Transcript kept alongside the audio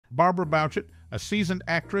Barbara Bouchet, a seasoned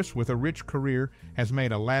actress with a rich career, has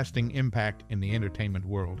made a lasting impact in the entertainment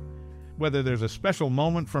world. Whether there's a special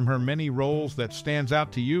moment from her many roles that stands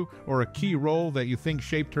out to you or a key role that you think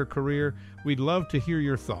shaped her career, we'd love to hear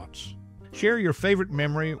your thoughts. Share your favorite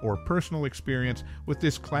memory or personal experience with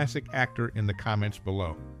this classic actor in the comments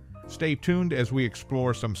below. Stay tuned as we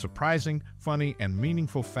explore some surprising, funny, and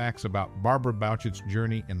meaningful facts about Barbara Bouchet's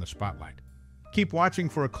journey in the spotlight. Keep watching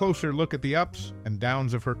for a closer look at the ups and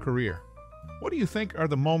downs of her career. What do you think are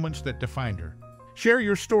the moments that defined her? Share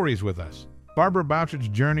your stories with us. Barbara Bouchet's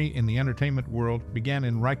journey in the entertainment world began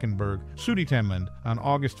in Reichenberg, Sudetenland, on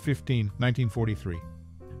August 15, 1943.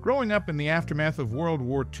 Growing up in the aftermath of World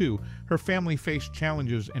War II, her family faced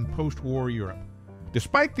challenges in post-war Europe.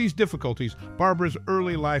 Despite these difficulties, Barbara's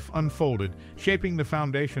early life unfolded, shaping the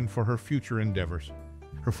foundation for her future endeavors.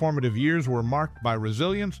 Her formative years were marked by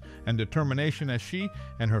resilience and determination as she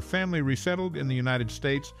and her family resettled in the United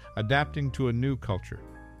States, adapting to a new culture.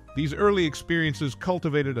 These early experiences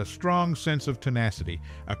cultivated a strong sense of tenacity,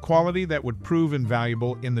 a quality that would prove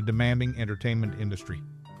invaluable in the demanding entertainment industry.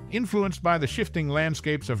 Influenced by the shifting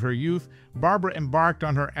landscapes of her youth, Barbara embarked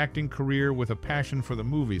on her acting career with a passion for the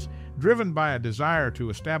movies, driven by a desire to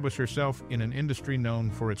establish herself in an industry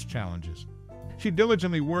known for its challenges. She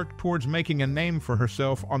diligently worked towards making a name for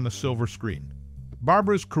herself on the silver screen.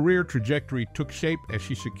 Barbara's career trajectory took shape as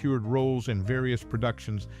she secured roles in various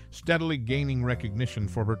productions, steadily gaining recognition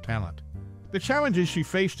for her talent. The challenges she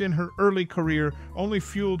faced in her early career only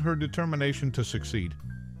fueled her determination to succeed.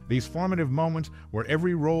 These formative moments, where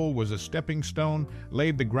every role was a stepping stone,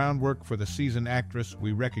 laid the groundwork for the seasoned actress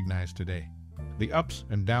we recognize today. The ups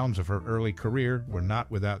and downs of her early career were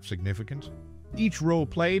not without significance. Each role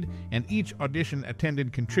played and each audition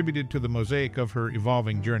attended contributed to the mosaic of her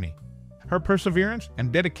evolving journey. Her perseverance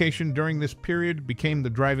and dedication during this period became the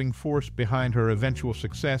driving force behind her eventual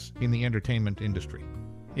success in the entertainment industry.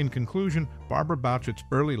 In conclusion, Barbara Bouchet's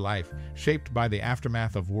early life, shaped by the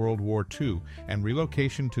aftermath of World War II and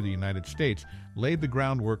relocation to the United States, laid the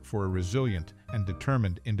groundwork for a resilient and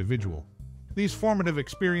determined individual. These formative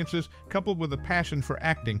experiences, coupled with a passion for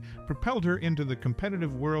acting, propelled her into the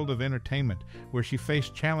competitive world of entertainment, where she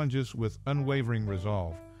faced challenges with unwavering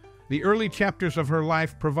resolve. The early chapters of her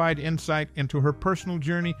life provide insight into her personal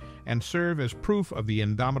journey and serve as proof of the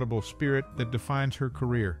indomitable spirit that defines her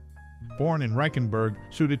career. Born in Reichenberg,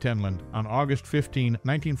 Sudetenland, on August 15,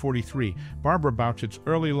 1943, Barbara Bouchet's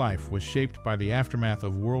early life was shaped by the aftermath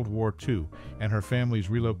of World War II and her family's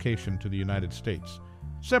relocation to the United States.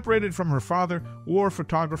 Separated from her father, war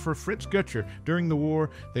photographer Fritz Gutcher, during the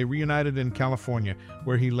war, they reunited in California,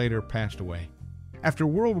 where he later passed away. After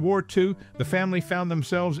World War II, the family found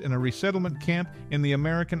themselves in a resettlement camp in the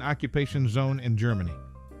American occupation zone in Germany.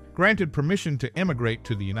 Granted permission to emigrate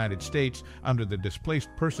to the United States under the Displaced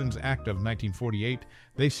Persons Act of 1948,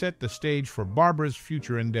 they set the stage for Barbara's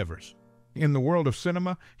future endeavors. In the world of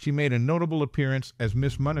cinema, she made a notable appearance as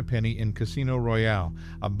Miss Moneypenny in Casino Royale,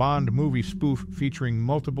 a Bond movie spoof featuring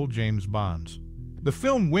multiple James Bonds. The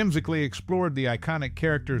film whimsically explored the iconic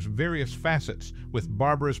character's various facets, with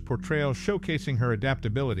Barbara's portrayal showcasing her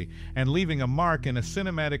adaptability and leaving a mark in a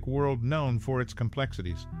cinematic world known for its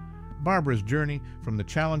complexities. Barbara's journey from the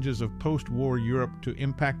challenges of post-war Europe to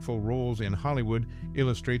impactful roles in Hollywood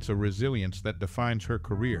illustrates a resilience that defines her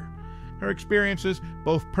career. Her experiences,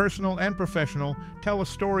 both personal and professional, tell a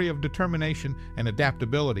story of determination and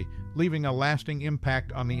adaptability, leaving a lasting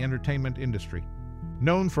impact on the entertainment industry.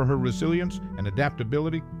 Known for her resilience and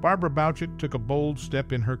adaptability, Barbara Bouchet took a bold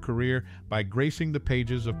step in her career by gracing the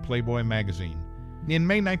pages of Playboy magazine. In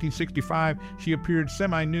May 1965, she appeared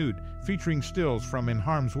semi-nude, featuring stills from In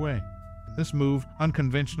Harm's Way. This move,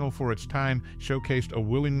 unconventional for its time, showcased a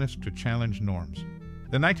willingness to challenge norms.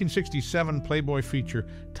 The 1967 Playboy feature,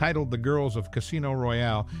 titled The Girls of Casino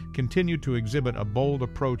Royale, continued to exhibit a bold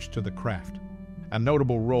approach to the craft. A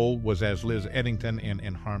notable role was as Liz Eddington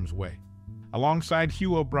in Harm's Way. Alongside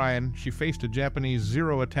Hugh O'Brien, she faced a Japanese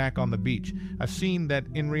Zero attack on the beach, a scene that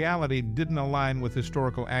in reality didn't align with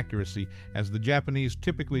historical accuracy, as the Japanese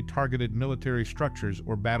typically targeted military structures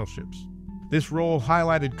or battleships. This role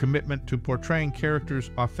highlighted commitment to portraying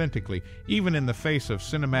characters authentically, even in the face of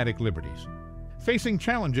cinematic liberties. Facing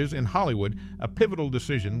challenges in Hollywood, a pivotal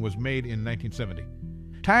decision was made in 1970.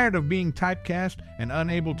 Tired of being typecast and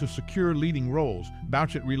unable to secure leading roles,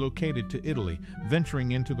 Bouchet relocated to Italy,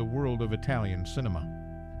 venturing into the world of Italian cinema.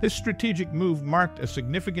 This strategic move marked a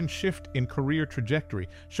significant shift in career trajectory,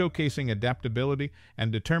 showcasing adaptability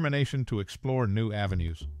and determination to explore new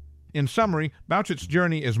avenues. In summary, Bouchet's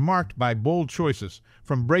journey is marked by bold choices,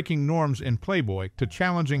 from breaking norms in Playboy to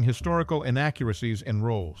challenging historical inaccuracies in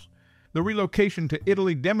roles. The relocation to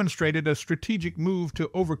Italy demonstrated a strategic move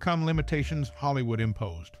to overcome limitations Hollywood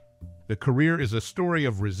imposed. The career is a story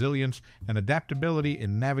of resilience and adaptability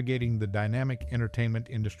in navigating the dynamic entertainment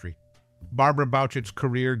industry. Barbara Bouchet's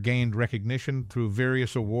career gained recognition through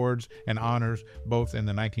various awards and honors both in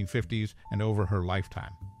the 1950s and over her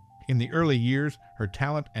lifetime. In the early years, her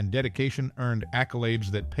talent and dedication earned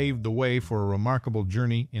accolades that paved the way for a remarkable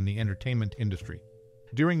journey in the entertainment industry.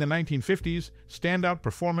 During the 1950s, standout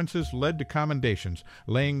performances led to commendations,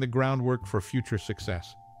 laying the groundwork for future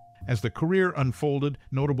success. As the career unfolded,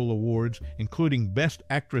 notable awards, including Best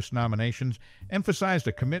Actress nominations, emphasized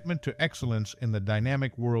a commitment to excellence in the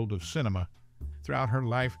dynamic world of cinema. Throughout her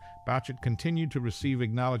life, Bouchet continued to receive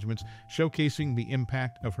acknowledgments showcasing the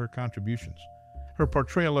impact of her contributions. Her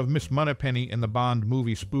portrayal of Miss Moneypenny in the Bond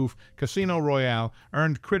movie spoof Casino Royale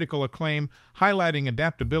earned critical acclaim, highlighting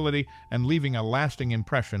adaptability and leaving a lasting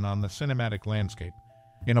impression on the cinematic landscape.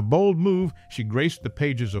 In a bold move, she graced the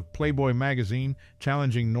pages of Playboy magazine,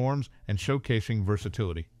 challenging norms and showcasing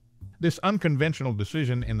versatility. This unconventional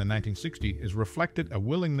decision in the 1960s is reflected a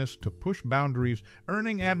willingness to push boundaries,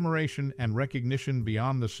 earning admiration and recognition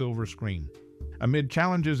beyond the silver screen. Amid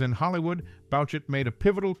challenges in Hollywood, Bouchet made a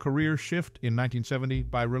pivotal career shift in 1970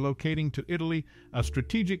 by relocating to Italy, a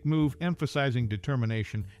strategic move emphasizing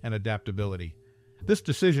determination and adaptability. This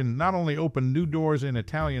decision not only opened new doors in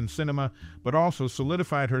Italian cinema, but also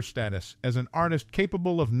solidified her status as an artist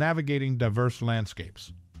capable of navigating diverse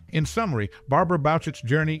landscapes. In summary, Barbara Bouchet's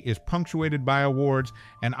journey is punctuated by awards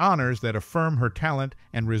and honors that affirm her talent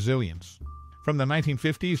and resilience. From the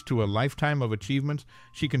 1950s to a lifetime of achievements,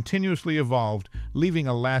 she continuously evolved, leaving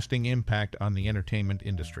a lasting impact on the entertainment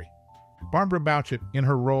industry. Barbara Bouchet, in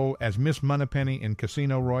her role as Miss Moneypenny in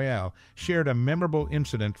Casino Royale, shared a memorable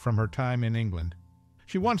incident from her time in England.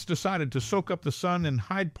 She once decided to soak up the sun in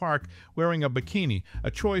Hyde Park wearing a bikini,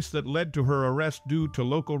 a choice that led to her arrest due to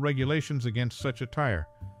local regulations against such attire.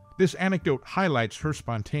 This anecdote highlights her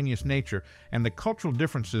spontaneous nature and the cultural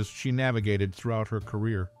differences she navigated throughout her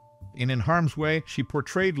career. In Harm's Way, she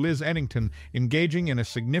portrayed Liz Eddington, engaging in a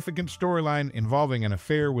significant storyline involving an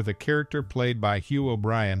affair with a character played by Hugh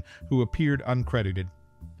O'Brien, who appeared uncredited.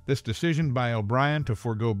 This decision by O'Brien to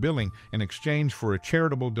forego billing in exchange for a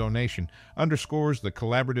charitable donation underscores the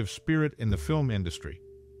collaborative spirit in the film industry.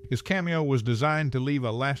 His cameo was designed to leave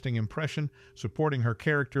a lasting impression, supporting her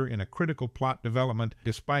character in a critical plot development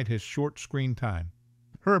despite his short screen time.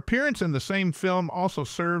 Her appearance in the same film also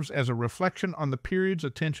serves as a reflection on the period's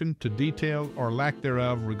attention to detail or lack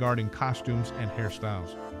thereof regarding costumes and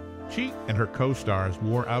hairstyles. She and her co-stars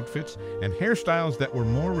wore outfits and hairstyles that were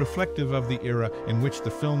more reflective of the era in which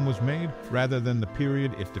the film was made rather than the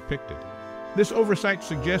period it depicted. This oversight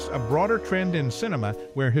suggests a broader trend in cinema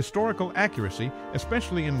where historical accuracy,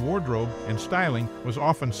 especially in wardrobe and styling, was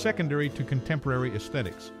often secondary to contemporary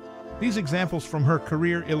aesthetics. These examples from her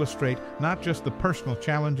career illustrate not just the personal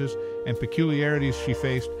challenges and peculiarities she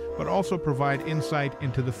faced, but also provide insight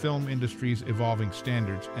into the film industry's evolving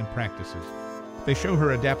standards and practices. They show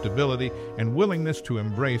her adaptability and willingness to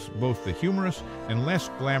embrace both the humorous and less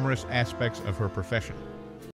glamorous aspects of her profession.